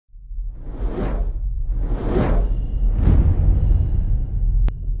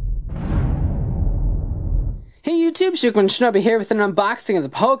YouTube? Shuken Shinobi here with an unboxing of the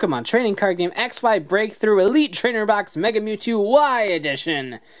Pokemon trading card game XY Breakthrough Elite Trainer Box Mega Mewtwo Y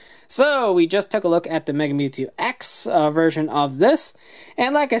Edition. So, we just took a look at the Mega Mewtwo X version of this,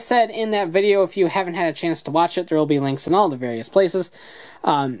 and like I said in that video, if you haven't had a chance to watch it, there will be links in all the various places.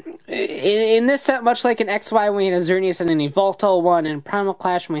 In this set, much like in XY, we had a Xerneas and an Yveltal one, and Primal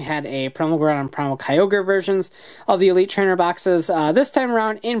Clash, we had a Primal Ground and Primal Kyogre versions of the Elite Trainer boxes. This time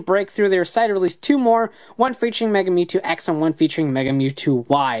around, in Breakthrough, they decided to release two more, one featuring Mega Mewtwo X and one featuring Mega Mewtwo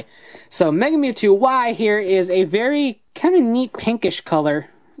Y. So, Mega Mewtwo Y here is a very kind of neat pinkish color.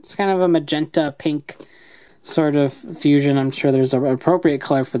 It's kind of a magenta pink sort of fusion. I'm sure there's an appropriate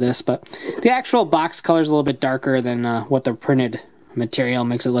color for this, but the actual box color is a little bit darker than what the printed material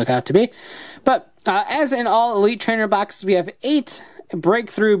makes it look out to be. But as in all Elite Trainer boxes, we have 8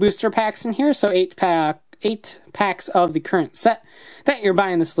 Breakthrough booster packs in here, so 8 packs of the current set that you're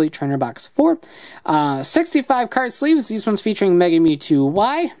buying this Elite Trainer box for. 65 card sleeves, these ones featuring Mega Mewtwo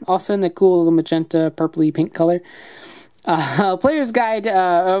Y, also in the cool little magenta purpley pink color. Player's Guide,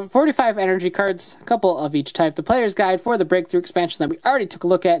 45 energy cards, a couple of each type. The Player's Guide for the Breakthrough expansion that we already took a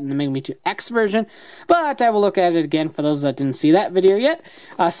look at in the Mega Mewtwo X version, but I will look at it again for those that didn't see that video yet.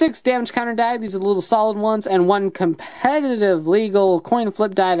 6 damage counter die, these are the little solid ones, and 1 competitive legal coin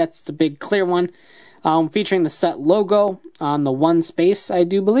flip die, that's the big clear one, featuring the set logo on the one space, I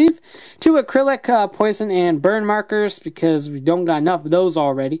do believe. 2 acrylic poison and burn markers, because we don't got enough of those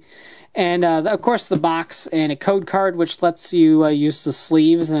already. And, of course, the box and a code card, which lets you use the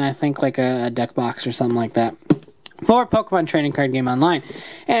sleeves, and I think like a deck box or something like that, for Pokemon Trading Card Game Online.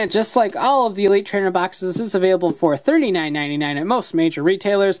 And just like all of the Elite Trainer boxes, this is available for $39.99 at most major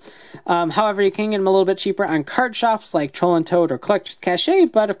retailers. However, you can get them a little bit cheaper on card shops like Troll and Toad or Collector's Cache,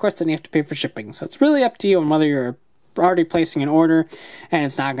 but of course then you have to pay for shipping. So it's really up to you on whether you're already placing an order and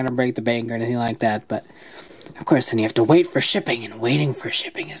it's not going to break the bank or anything like that, but of course, then you have to wait for shipping, and waiting for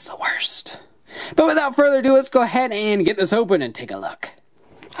shipping is the worst. But without further ado, let's go ahead and get this open and take a look.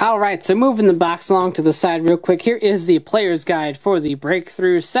 Alright, so moving the box along to the side real quick, here is the Player's Guide for the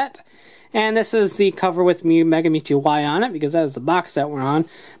Breakthrough set. And this is the cover with Mega Mewtwo Y on it, because that is the box that we're on.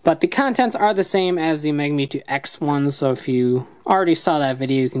 But the contents are the same as the Mega Mewtwo X one, so if you already saw that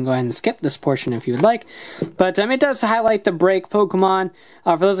video, you can go ahead and skip this portion if you would like. But it does highlight the break Pokemon.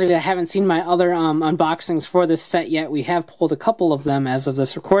 For those of you that haven't seen my other unboxings for this set yet, we have pulled a couple of them as of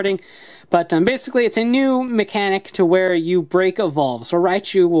this recording. But basically, it's a new mechanic to where you break evolve. So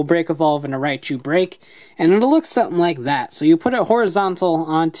Raichu will break evolve in a Raichu break, and it'll look something like that. So you put it horizontal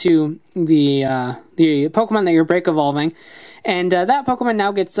onto the Pokemon that you're break evolving, and that Pokemon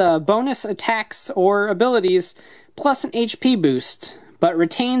now gets bonus attacks or abilities plus an HP boost, but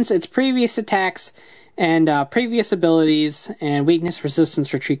retains its previous attacks and previous abilities and weakness,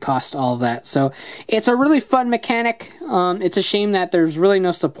 resistance, retreat cost, all of that. So it's a really fun mechanic. It's a shame that there's really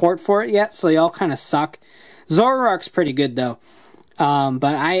no support for it yet, so they all kind of suck. Zoroark's pretty good though,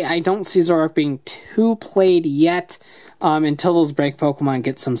 but I don't see Zoroark being too played yet until those break Pokemon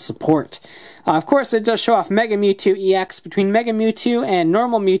get some support. Of course, it does show off Mega Mewtwo EX. Between Mega Mewtwo and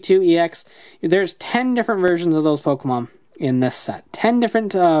normal Mewtwo EX, there's 10 different versions of those Pokemon in this set. 10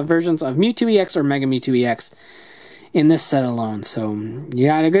 different versions of Mewtwo EX or Mega Mewtwo EX in this set alone. So you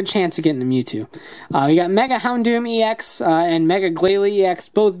got a good chance of getting the Mewtwo. You got Mega Houndoom EX and Mega Glalie EX.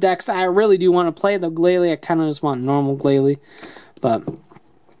 Both decks I really do want to play. The Glalie, I kind of just want normal Glalie. But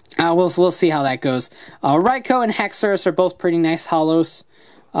we'll see how that goes. Raikou and Haxorus are both pretty nice holos.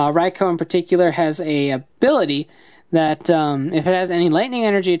 Raikou in particular has a ability that if it has any lightning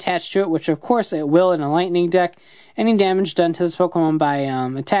energy attached to it, which of course it will in a lightning deck, any damage done to this Pokemon by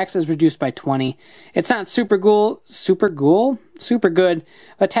attacks is reduced by 20. It's not super good.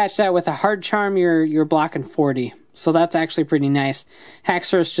 Attach that with a hard charm, you're blocking 40. So that's actually pretty nice.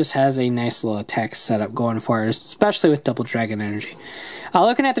 Haxorus just has a nice little attack setup going for it, especially with Double Dragon Energy.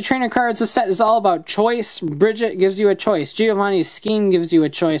 Looking at the trainer cards, this set is all about choice. Bridget gives you a choice. Giovanni's Scheme gives you a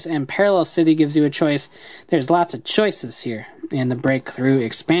choice. And Parallel City gives you a choice. There's lots of choices here in the Breakthrough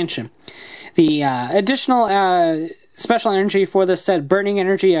expansion. The additional special energy for this set, Burning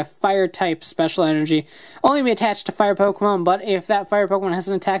Energy, a fire type special energy, only be attached to fire Pokemon, but if that fire Pokemon has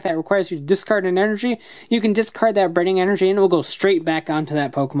an attack that requires you to discard an energy, you can discard that Burning Energy and it will go straight back onto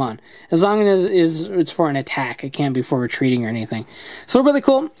that Pokemon. As long as it's for an attack, it can't be for retreating or anything. So really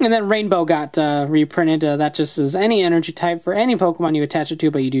cool. And then Rainbow got reprinted. That just is any energy type for any Pokemon you attach it to,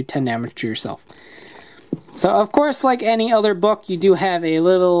 but you do 10 damage to yourself. So of course, like any other book, you do have a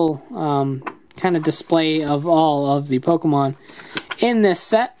little kind of display of all of the Pokemon in this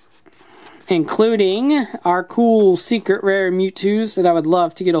set. including our cool secret rare Mewtwo's that I would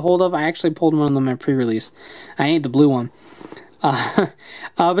love to get a hold of. I actually pulled one of them in pre-release. I need the blue one.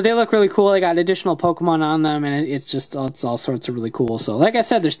 But they look really cool. They got additional Pokemon on them, and it's all sorts of really cool. So, like I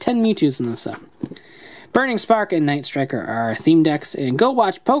said, there's 10 Mewtwo's in this set. Burning Spark and Night Striker are our theme decks, and go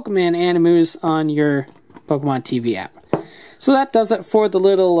watch Pokemon animus on your Pokemon TV app. So that does it for the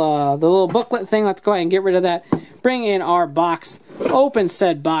little booklet thing. Let's go ahead and get rid of that. Bring in our box, open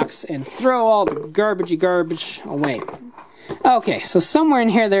said box, and throw all the garbage away. Okay, so somewhere in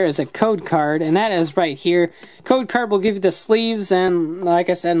here there is a code card, and that is right here. Code card will give you the sleeves, and like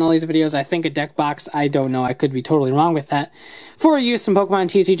I said in all these videos, I think a deck box. I don't know, I could be totally wrong with that. For use in Pokemon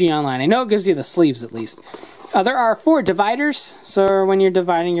TCG Online. I know it gives you the sleeves at least. There are 4 dividers, so when you're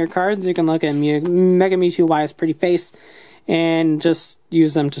dividing your cards, you can look at Mega Mewtwo Y's pretty face, and just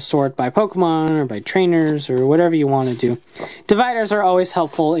use them to sort by Pokemon, or by trainers, or whatever you want to do. Dividers are always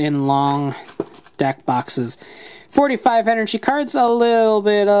helpful in long deck boxes. 45 energy cards, a little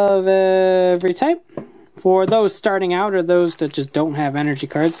bit of every type. For those starting out, or those that just don't have energy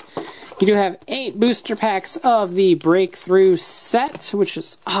cards, you do have 8 booster packs of the Breakthrough set, which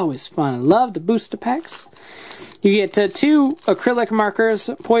is always fun. I love the booster packs. You get 2 acrylic markers,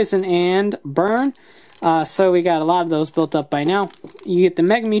 Poison and Burn. So we got a lot of those built up by now. You get the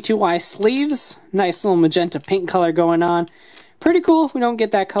Mega Mewtwo Y sleeves. Nice little magenta pink color going on. Pretty cool. We don't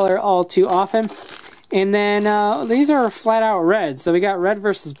get that color all too often. And then these are flat out red. So we got red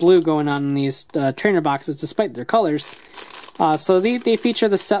versus blue going on in these trainer boxes despite their colors. So they feature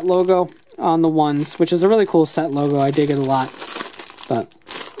the set logo on the ones, which is a really cool set logo. I dig it a lot. But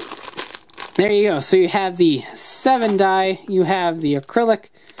there you go. So you have the 7 die. You have the acrylic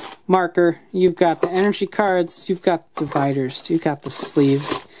marker. You've got the energy cards. You've got dividers. You've got the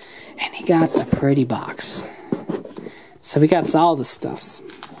sleeves. And you got the pretty box. So we got all the stuffs.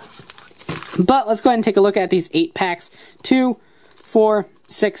 But let's go ahead and take a look at these 8 packs. 2, 4,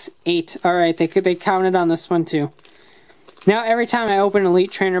 6, 8. Alright, they counted on this one too. Now, every time I open an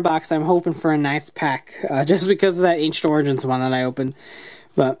Elite Trainer box, I'm hoping for a 9th pack. Just because of that Ancient Origins one that I opened.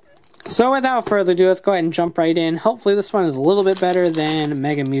 But, so without further ado, let's go ahead and jump right in. Hopefully this one is a little bit better than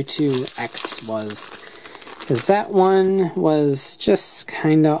Mega Mewtwo X was. Because that one was just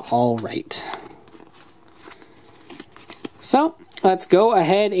kinda alright. So, let's go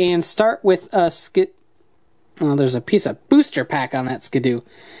ahead and start with a oh, there's a piece of booster pack on that Skidoo.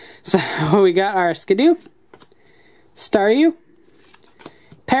 So we got our Skidoo, Staryu,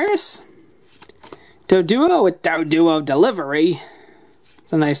 Paris, Doduo with Doduo Delivery.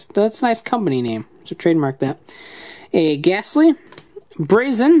 That's a nice company name. Should trademark that. A Ghastly,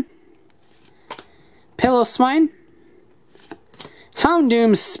 Brazen, Piloswine,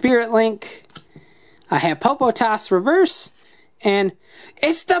 Houndoom Spirit Link. I have Hippopotas Reverse. And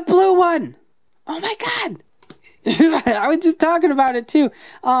it's the blue one! Oh my god! I was just talking about it too.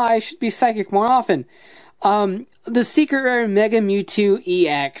 I should be psychic more often. The secret rare Mega Mewtwo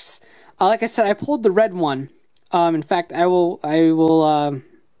EX. Like I said, I pulled the red one. In fact, I will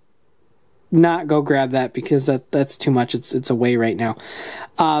not go grab that because that's too much. It's away right now.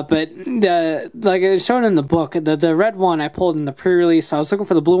 But like it was shown in the book, the red one I pulled in the pre-release. I was looking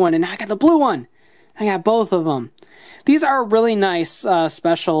for the blue one, and now I got the blue one. I got both of them. These are really nice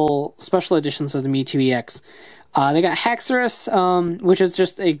special editions of the Mewtwo EX. They got Haxorus, which is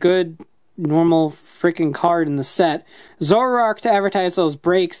just a good normal freaking card in the set. Zoroark to advertise those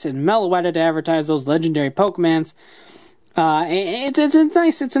breaks, and Meloetta to advertise those legendary Pokemons.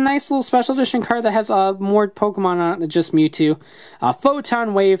 It's a nice little special edition card that has more Pokemon on it than just Mewtwo.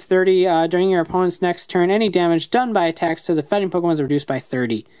 Photon Wave 30. During your opponent's next turn, any damage done by attacks to the fighting Pokemon is reduced by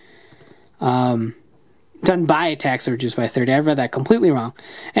 30. Done by attacks are reduced by 30. I read that completely wrong.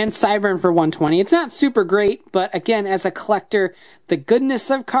 And Cyburn for 120. It's not super great, but again, as a collector, the goodness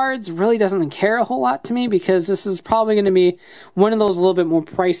of cards really doesn't care a whole lot to me because this is probably going to be one of those a little bit more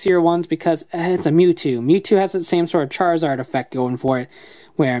pricier ones because it's a Mewtwo. Mewtwo has the same sort of Charizard effect going for it,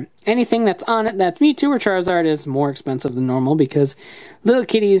 where anything that's on it that's Mewtwo or Charizard is more expensive than normal because little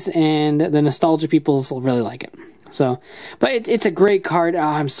kitties and the nostalgia peoples will really like it. So, but it's a great card. Oh,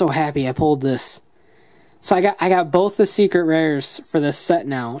 I'm so happy I pulled this. So I got both the secret rares for this set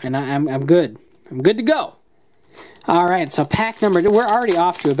now, and I'm good. I'm good to go. All right, so pack number 2. We're already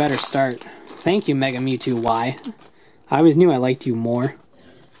off to a better start. Thank you, Mega Mewtwo Y. I always knew I liked you more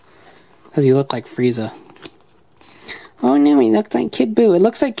because you look like Frieza. Oh no, he looks like Kid Buu. It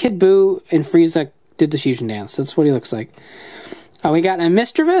looks like Kid Buu and Frieza did the fusion dance. That's what he looks like. We got a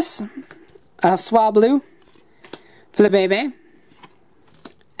Mischievous, a Swablu, Flabebe,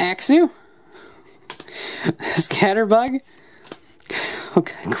 Axew, Scatterbug,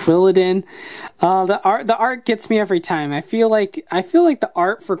 Quilladin. The art gets me every time. I feel like the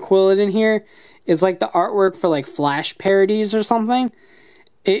art for Quilladin here is like the artwork for like Flash parodies or something.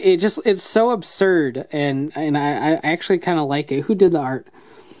 It's so absurd, and I actually kind of like it. Who did the art?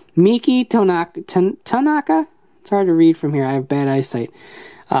 Miki Tanaka? It's hard to read from here. I have bad eyesight.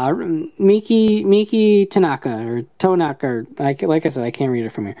 Miki Tanaka, or Tonaka, or like I said, I can't read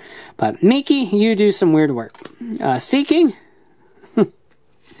it from here. But Miki, you do some weird work. Seeking.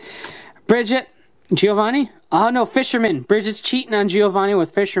 Bridget. Giovanni. Oh no, Fisherman. Bridget's cheating on Giovanni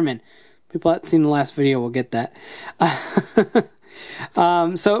with Fisherman. People that seen the last video will get that.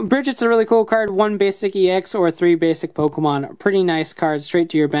 So Bridget's a really cool card. 1 basic EX or 3 basic Pokemon. Pretty nice card, straight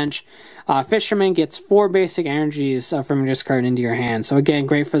to your bench. Fisherman gets 4 basic energies from your discard into your hand. So again,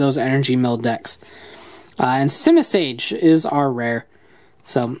 great for those energy mill decks. And Simisage is our rare.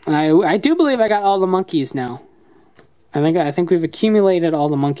 So I do believe I got all the monkeys now. I think we've accumulated all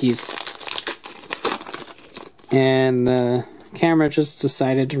the monkeys. And the camera just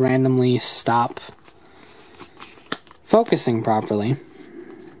decided to randomly stop focusing properly.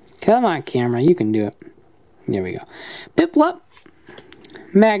 Come on, camera, you can do it. There we go. Piplup,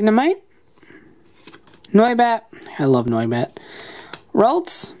 Magnemite, Noibat. I love Noibat.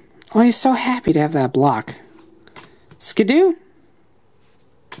 Ralts. Oh, he's so happy to have that block. Skidoo,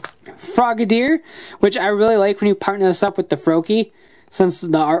 Frogadier, which I really like when you partner this up with the Froakie, since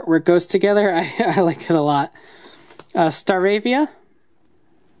the artwork goes together. I like it a lot. Staravia,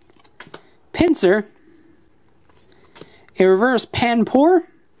 Pinsir, a reverse Panpour,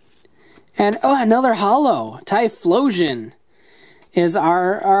 and oh, another holo. Typhlosion is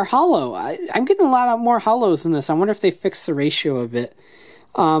our holo. I'm getting a lot more holos in this. I wonder if they fixed the ratio a bit.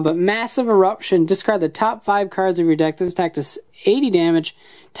 But Massive Eruption, discard the top 5 cards of your deck. This attack does 80 damage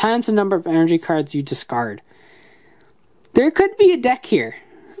times the number of energy cards you discard. There could be a deck here.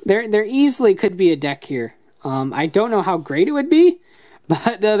 There easily could be a deck here. I don't know how great it would be,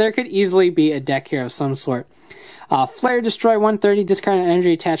 but there could easily be a deck here of some sort. Flare, destroy 130, discard an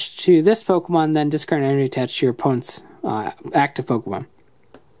energy attached to this Pokemon, then discard an energy attached to your opponent's active Pokemon.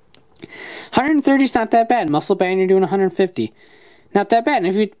 130 is not that bad. Muscle Band, you're doing 150. Not that bad. And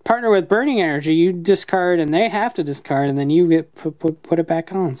if you partner with Burning Energy, you discard and they have to discard, and then you get put it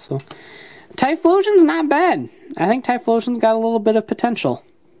back on. So Typhlosion's not bad. I think Typhlosion's got a little bit of potential.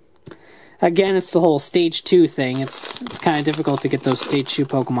 Again, it's the whole Stage 2 thing. It's kind of difficult to get those Stage 2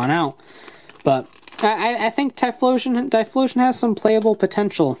 Pokemon out. But I think Typhlosion has some playable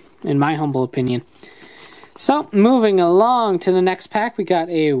potential, in my humble opinion. So, moving along to the next pack, we got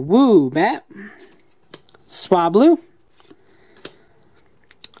a Woobat, Swablu,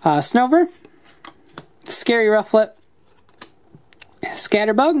 Snover, Scary Rufflet,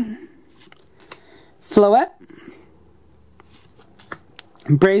 Scatterbug, Floette,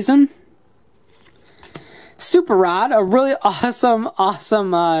 Brazen, Super Rod, a really awesome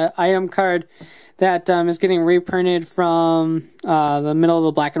item card that is getting reprinted from the middle of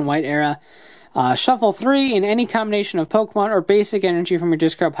the Black and White era. Shuffle 3 in any combination of Pokemon or basic energy from your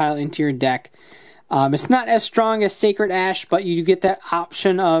discard pile into your deck. It's not as strong as Sacred Ash, but you get that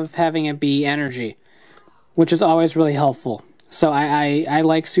option of having it be energy, which is always really helpful. So I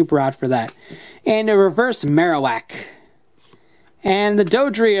like Super Rod for that. And a reverse Marowak. And the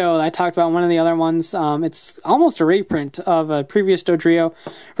Dodrio I talked about, one of the other ones, it's almost a reprint of a previous Dodrio.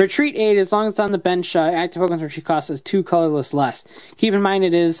 Retreat 8, as long as it's on the bench, active Pokemon's retreat cost is 2 colorless less. Keep in mind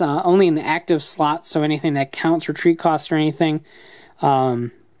it is only in the active slot, so anything that counts retreat costs or anything,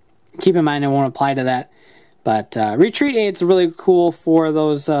 keep in mind it won't apply to that. But Retreat 8 is really cool for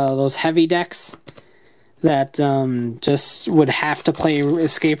those heavy decks that just would have to play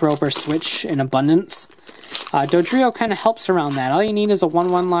Escape Rope or Switch in abundance. Dodrio kind of helps around that. All you need is a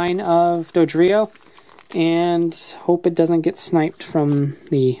 1/1 line of Dodrio, and hope it doesn't get sniped from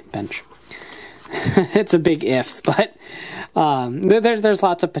the bench. It's a big if, but there's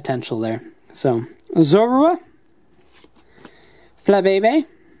lots of potential there. So, Zorua, Flabebe,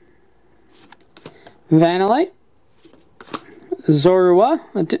 Vanillite, Zorua.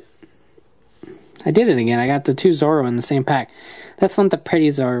 I did it again. I got the 2 Zorua in the same pack. That's one, the pretty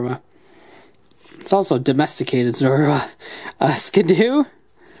Zorua. It's also domesticated Zorua. Skidoo,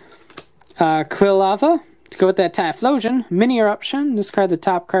 Quilava. To go with that Typhlosion, Mini Eruption. Discard the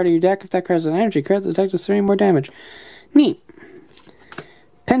top card of your deck. If that card is an energy card, the deck does 3 more damage. Neat.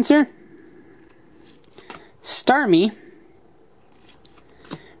 Pinsir, Starmie,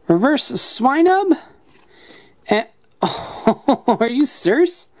 Reverse Swinub, and oh, are you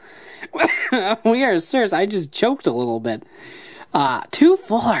serious? We are serious. I just choked a little bit. 2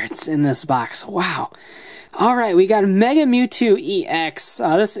 full arts in this box. Wow. Alright, we got Mega Mewtwo EX.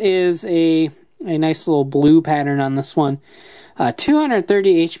 This is a nice little blue pattern on this one.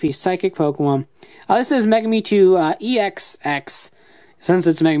 230 HP Psychic Pokemon. This is Mega Mewtwo EXX, since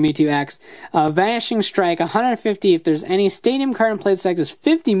it's Mega Mewtwo X. Vanishing Strike, 150 if there's any Stadium card in play that does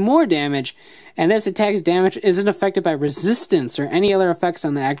 50 more damage, and this attack's damage isn't affected by resistance or any other effects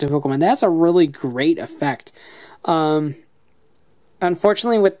on the active Pokemon. That's a really great effect.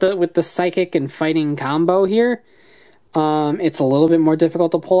 Unfortunately, with the Psychic and Fighting combo here, it's a little bit more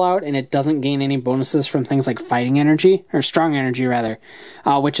difficult to pull out, and it doesn't gain any bonuses from things like Fighting Energy, or Strong Energy rather,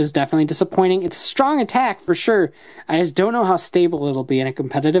 which is definitely disappointing. It's a strong attack for sure. I just don't know how stable it'll be in a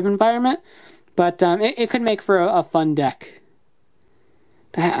competitive environment, but it could make for a fun deck.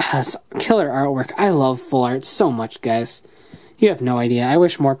 That has killer artwork. I love full art so much, guys. You have no idea. I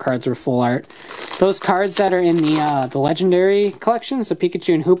wish more cards were full art. Those cards that are in the Legendary collections, the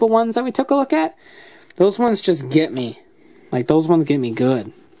Pikachu and Hoopa ones that we took a look at, those ones just get me. Like, those ones get me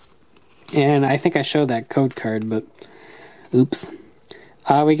good. And I think I showed that code card, but oops.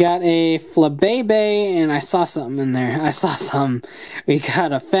 We got a Flabebe, and I saw something in there. I saw something. We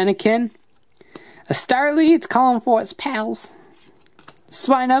got a Fennekin, a Starly, it's calling for its pals.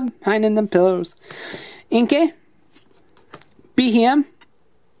 Swinub, hiding them pillows. Inkay, Behem,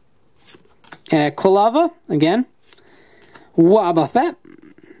 Quilava, again. Wobbuffet.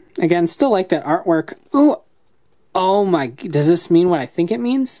 Again, still like that artwork. Ooh, oh my, does this mean what I think it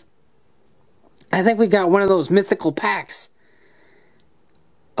means? I think we got one of those mythical packs.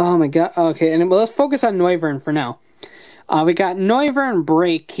 Oh my god, okay, and let's focus on Noivern for now. We got Noivern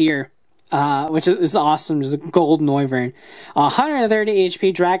Break here, which is awesome. There's a gold Noivern. 130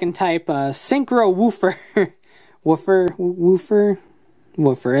 HP, Dragon type, Synchro Woofer. Woofer?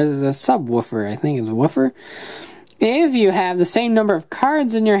 Is a subwoofer, I think it's a woofer. If you have the same number of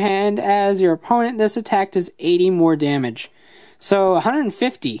cards in your hand as your opponent, this attack does 80 more damage. So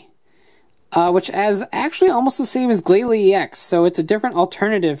 150, which is actually almost the same as Glalie EX. So it's a different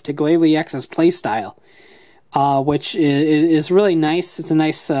alternative to Glalie EX's playstyle, which is really nice. It's a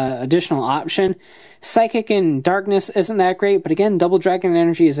nice additional option. Psychic and Darkness isn't that great, but again, Double Dragon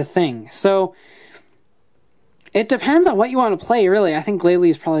Energy is a thing. So it depends on what you want to play, really. I think Glalie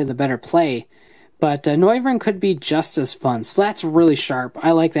is probably the better play. But Noivern could be just as fun, so that's really sharp.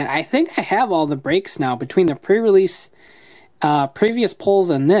 I like that. I think I have all the breaks now between the pre-release, previous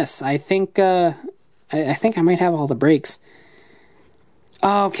pulls and this. I think I might have all the breaks.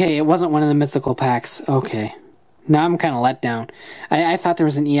 Okay, it wasn't one of the mythical packs. Okay, now I'm kind of let down. I thought there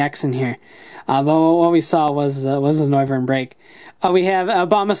was an EX in here, but what we saw was the Noivern break. We have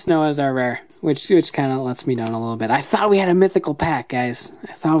Abomasnow as our rare, which kind of lets me down a little bit. I thought we had a mythical pack, guys.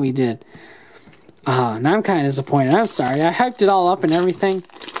 I thought we did. Now I'm kind of disappointed. I'm sorry. I hyped it all up and everything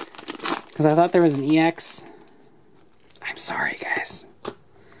because I thought there was an EX. I'm sorry, guys.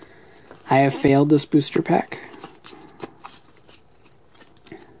 I have failed this booster pack.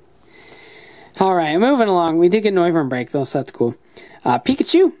 Alright, moving along. We did get Noivern Break, though, so that's cool.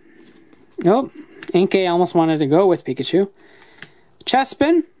 Pikachu. Nope. Inkay almost wanted to go with Pikachu.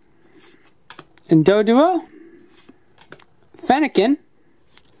 Chespin. And Doduo. Fennekin.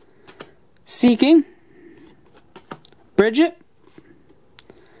 Seeking, Bridget,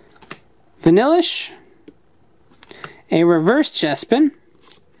 Vanillish, a reverse Chespin,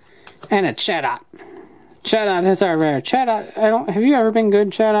 and a Chatot. Chatot is our rare. Chatot, have you ever been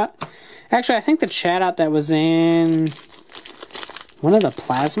good, Chatot? Actually, I think the Chatot that was in one of the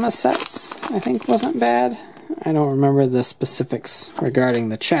plasma sets, I think, wasn't bad. I don't remember the specifics regarding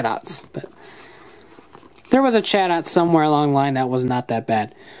the Chatots, but there was a Chatot somewhere along the line that was not that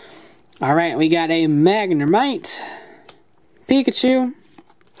bad. Alright, we got a Magnemite, Pikachu,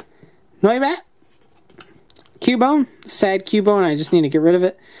 Noibat, Cubone, sad Cubone, I just need to get rid of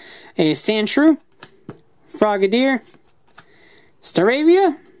it, a Sandshrew, Frogadier,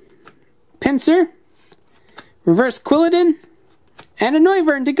 Staravia, Pinsir, Reverse Quilladin, and a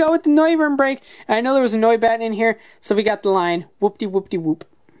Noivern to go with the Noivern break. And I know there was a Noibat in here, so we got the line, whoop-de-whoop-de-whoop.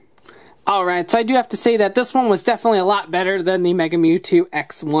 Alright, so I do have to say that this one was definitely a lot better than the Mega Mewtwo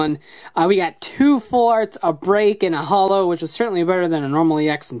X one. We got 2 full arts, a break, and a holo, which was certainly better than a normal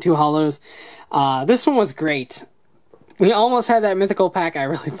EX and 2 holos. This one was great. We almost had that mythical pack. I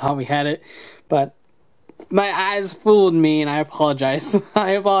really thought we had it, but my eyes fooled me, and I apologize.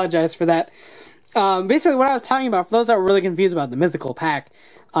 I apologize for that. Basically, what I was talking about, for those that were really confused about the mythical pack,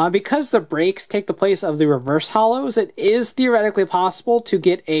 because the breaks take the place of the reverse holos, it is theoretically possible to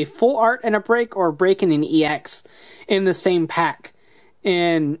get a full art and a break, or a break and an EX in the same pack.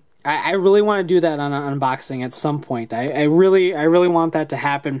 And I really want to do that on an unboxing at some point. I really want that to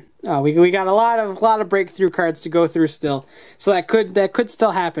happen. We got a lot of breakthrough cards to go through still, so that could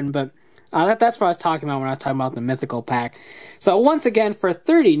still happen. But that's what I was talking about when I was talking about the mythical pack. So once again, for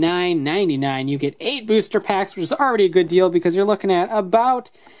 $39.99, you get 8 booster packs, which is already a good deal because you're looking at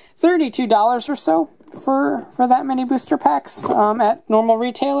about $32 or so for that many booster packs at normal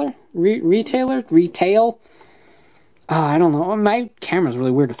retail. I don't know. My camera's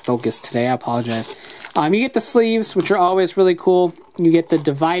really weird to focus today. I apologize. You get the sleeves, which are always really cool. You get the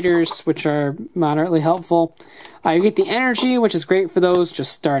dividers, which are moderately helpful. You get the energy, which is great for those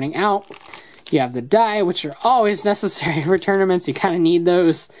just starting out. You have the die, which are always necessary for tournaments. You kind of need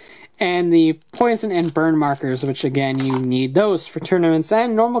those. And the poison and burn markers, which again, you need those for tournaments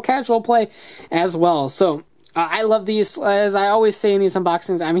and normal casual play as well. So I love these. As I always say in these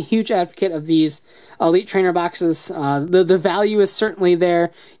unboxings, I'm a huge advocate of these Elite Trainer boxes. The value is certainly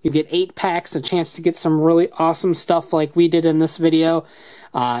there. You get 8 packs, a chance to get some really awesome stuff like we did in this video.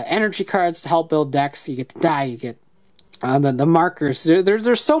 Energy cards to help build decks. You get the die, you get the markers.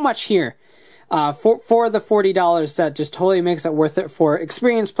 There's so much here. For the $40, that just totally makes it worth it for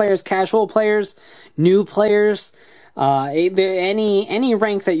experienced players, casual players, new players, any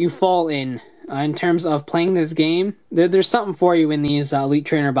rank that you fall in terms of playing this game. There's something for you in these Elite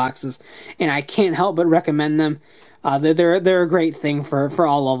Trainer boxes, and I can't help but recommend them. They're a great thing for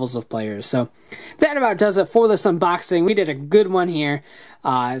all levels of players. So that about does it for this unboxing. We did a good one here.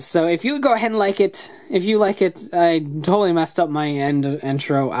 So if you go ahead and like it, if you like it, I totally messed up my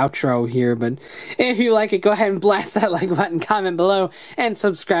outro here, but if you like it, go ahead and blast that like button, comment below, and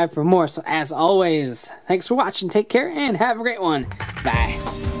subscribe for more. So as always, thanks for watching, take care, and have a great one.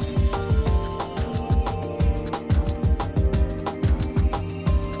 Bye.